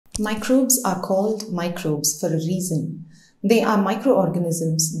Microbes are called microbes for a reason. They are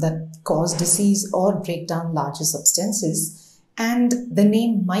microorganisms that cause disease or break down larger substances, and the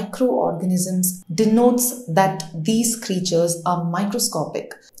name microorganisms denotes that these creatures are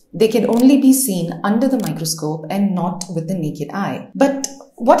microscopic. They can only be seen under the microscope and not with the naked eye. But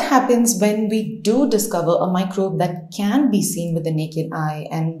what happens when we do discover a microbe that can be seen with the naked eye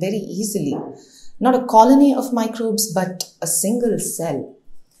and very easily? Not a colony of microbes, but a single cell.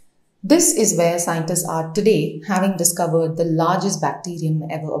 This is where scientists are today, having discovered the largest bacterium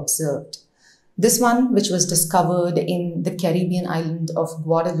ever observed. This one, which was discovered in the Caribbean island of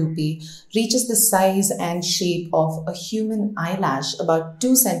Guadalupe, reaches the size and shape of a human eyelash, about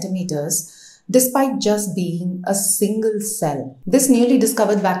 2 centimeters, despite just being a single cell. This newly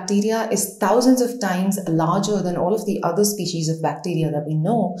discovered bacteria is thousands of times larger than all of the other species of bacteria that we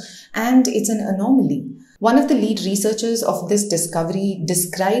know, and it's an anomaly. One of the lead researchers of this discovery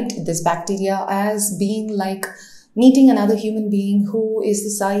described this bacteria as being like meeting another human being who is the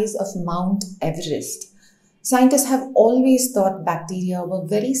size of Mount Everest. Scientists have always thought bacteria were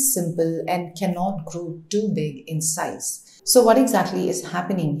very simple and cannot grow too big in size. So what exactly is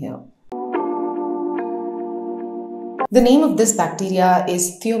happening here? The name of this bacteria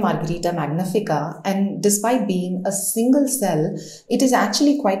is Theomargarita magnifica, and despite being a single cell, it is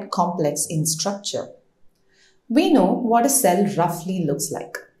actually quite complex in structure. We know what a cell roughly looks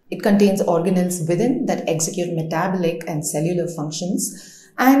like. It contains organelles within that execute metabolic and cellular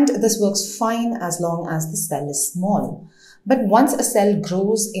functions, and this works fine as long as the cell is small. But once a cell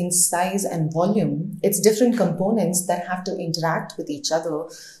grows in size and volume, its different components that have to interact with each other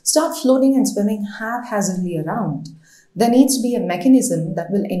start floating and swimming haphazardly around. There needs to be a mechanism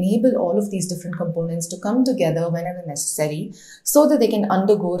that will enable all of these different components to come together whenever necessary so that they can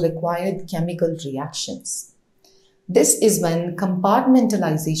undergo required chemical reactions. This is when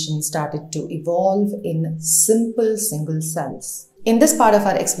compartmentalization started to evolve in simple single cells. In this part of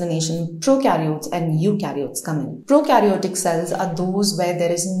our explanation, prokaryotes and eukaryotes come in. Prokaryotic cells are those where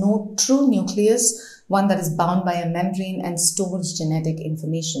there is no true nucleus, one that is bound by a membrane and stores genetic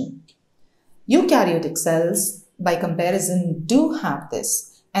information. Eukaryotic cells, by comparison, do have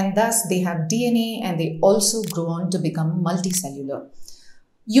this, and thus they have DNA and they also grow on to become multicellular.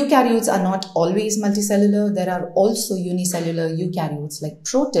 Eukaryotes are not always multicellular. There are also unicellular eukaryotes like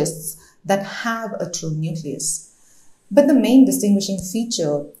protists that have a true nucleus. But the main distinguishing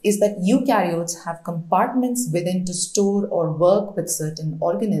feature is that eukaryotes have compartments within to store or work with certain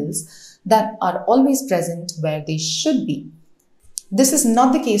organelles that are always present where they should be. This is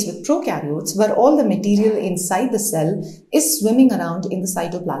not the case with prokaryotes, where all the material inside the cell is swimming around in the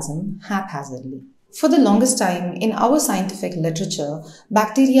cytoplasm haphazardly. For the longest time in our scientific literature,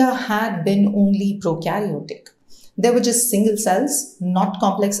 bacteria had been only prokaryotic. They were just single cells, not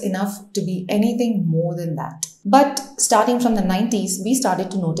complex enough to be anything more than that. But starting from the 90s, we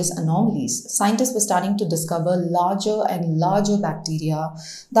started to notice anomalies. Scientists were starting to discover larger and larger bacteria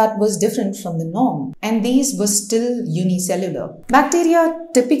that was different from the norm. And these were still unicellular. Bacteria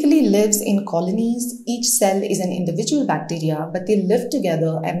typically lives in colonies. Each cell is an individual bacteria, but they live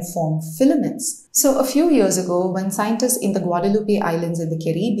together and form filaments. So a few years ago, when scientists in the Guadalupe Islands in the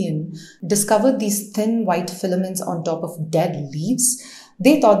Caribbean discovered these thin white filaments on top of dead leaves,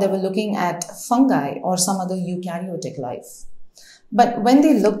 they thought they were looking at fungi or some other eukaryotic life. But when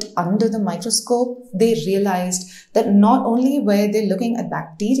they looked under the microscope, they realized that not only were they looking at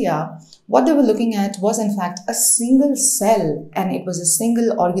bacteria, what they were looking at was in fact a single cell, and it was a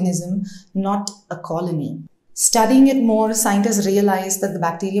single organism, not a colony. Studying it more, scientists realized that the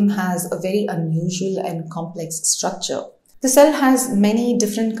bacterium has a very unusual and complex structure. The cell has many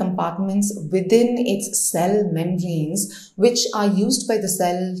different compartments within its cell membranes, which are used by the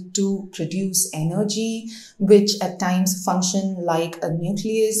cell to produce energy, which at times function like a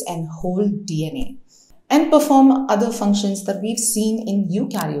nucleus and hold DNA, and perform other functions that we've seen in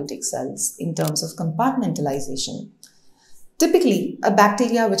eukaryotic cells in terms of compartmentalization. Typically, a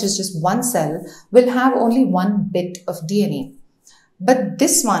bacteria which is just one cell will have only one bit of DNA, but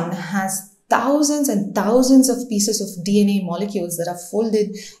this one has thousands and thousands of pieces of DNA molecules that are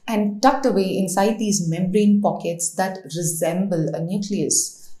folded and tucked away inside these membrane pockets that resemble a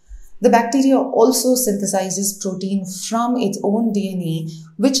nucleus. The bacteria also synthesizes protein from its own DNA,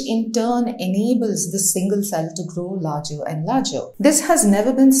 which in turn enables the single cell to grow larger and larger. This has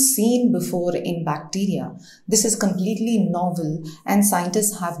never been seen before in bacteria. This is completely novel, and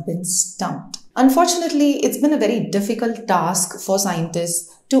scientists have been stumped. Unfortunately, it's been a very difficult task for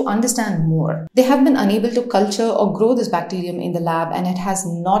scientists to understand more. They have been unable to culture or grow this bacterium in the lab, and it has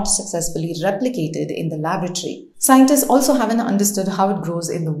not successfully replicated in the laboratory. Scientists also haven't understood how it grows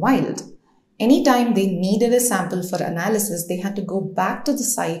in the wild. Anytime they needed a sample for analysis, they had to go back to the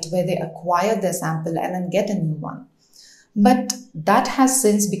site where they acquired their sample and then get a new one. But that has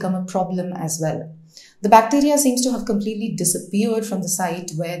since become a problem as well. The bacteria seems to have completely disappeared from the site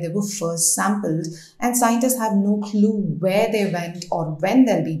where they were first sampled, and scientists have no clue where they went or when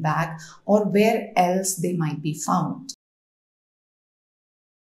they'll be back or where else they might be found.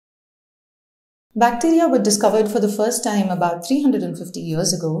 Bacteria were discovered for the first time about 350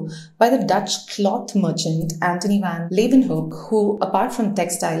 years ago by the Dutch cloth merchant Anthony van Leeuwenhoek, who, apart from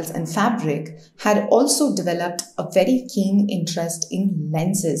textiles and fabric, had also developed a very keen interest in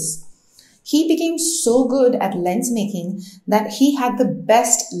lenses. He became so good at lens making that he had the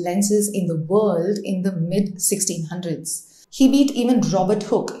best lenses in the world in the mid-1600s. He beat even Robert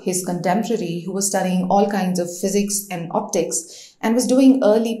Hooke, his contemporary, who was studying all kinds of physics and optics and was doing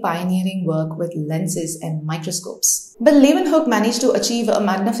early pioneering work with lenses and microscopes. But Leeuwenhoek managed to achieve a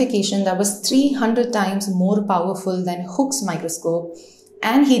magnification that was 300 times more powerful than Hooke's microscope,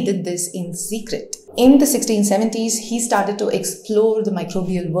 and he did this in secret. In the 1670s, he started to explore the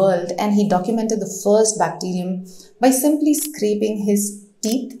microbial world, and he documented the first bacterium by simply scraping his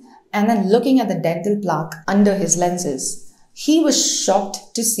teeth and then looking at the dental plaque under his lenses. He was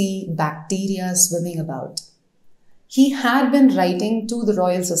shocked to see bacteria swimming about. He had been writing to the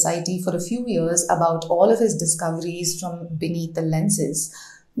Royal Society for a few years about all of his discoveries from beneath the lenses,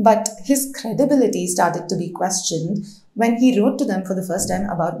 but his credibility started to be questioned when he wrote to them for the first time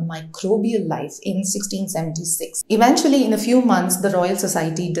about microbial life in 1676. Eventually, in a few months, the Royal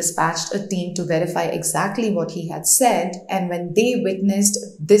Society dispatched a team to verify exactly what he had said, and when they witnessed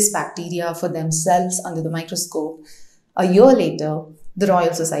this bacteria for themselves under the microscope, a year later, the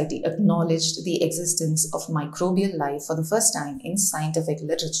Royal Society acknowledged the existence of microbial life for the first time in scientific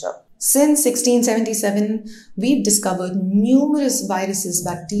literature. Since 1677, we've discovered numerous viruses,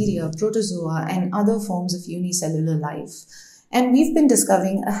 bacteria, protozoa, and other forms of unicellular life. And we've been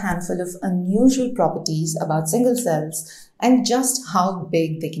discovering a handful of unusual properties about single cells and just how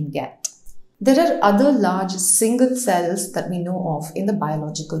big they can get. There are other large single cells that we know of in the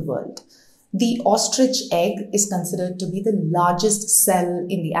biological world. The ostrich egg is considered to be the largest cell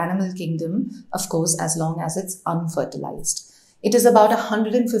in the animal kingdom, of course, as long as it's unfertilized. It is about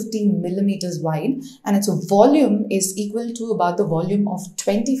 150 millimeters wide, and its volume is equal to about the volume of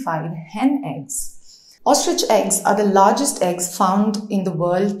 25 hen eggs. Ostrich eggs are the largest eggs found in the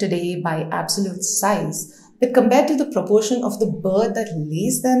world today by absolute size. But compared to the proportion of the bird that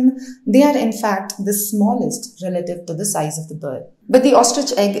lays them, they are in fact the smallest relative to the size of the bird. But the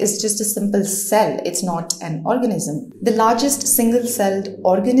ostrich egg is just a simple cell, it's not an organism. The largest single-celled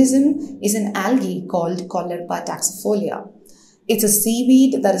organism is an algae called Caulerpa taxifolia. It's a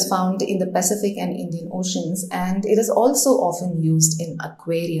seaweed that is found in the Pacific and Indian Oceans, and it is also often used in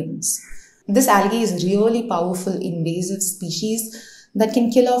aquariums. This algae is a really powerful invasive species that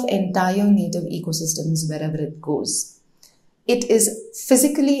can kill off entire native ecosystems wherever it goes. It is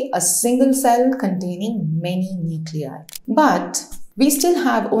physically a single cell containing many nuclei. But we still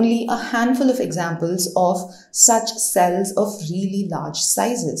have only a handful of examples of such cells of really large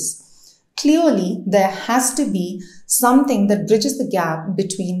sizes. Clearly, there has to be something that bridges the gap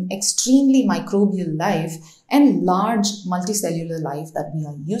between extremely microbial life and large multicellular life that we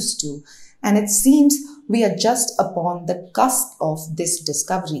are used to. And it seems we are just upon the cusp of this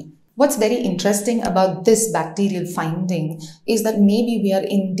discovery. What's very interesting about this bacterial finding is that maybe we are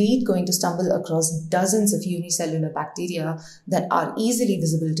indeed going to stumble across dozens of unicellular bacteria that are easily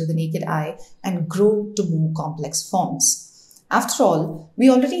visible to the naked eye and grow to more complex forms. After all, we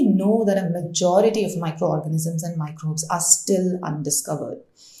already know that a majority of microorganisms and microbes are still undiscovered.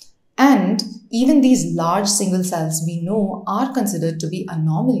 And even these large single cells we know are considered to be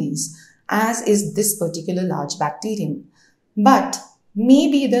anomalies, as is this particular large bacterium. But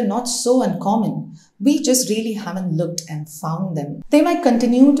maybe they're not so uncommon. We just really haven't looked and found them. They might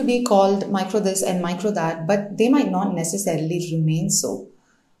continue to be called micro this and micro that, but they might not necessarily remain so.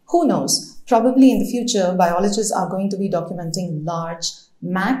 Who knows? Probably in the future, biologists are going to be documenting large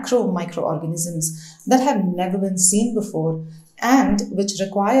microorganisms that have never been seen before and which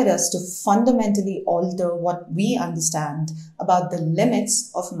require us to fundamentally alter what we understand about the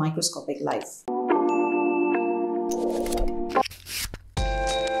limits of microscopic life.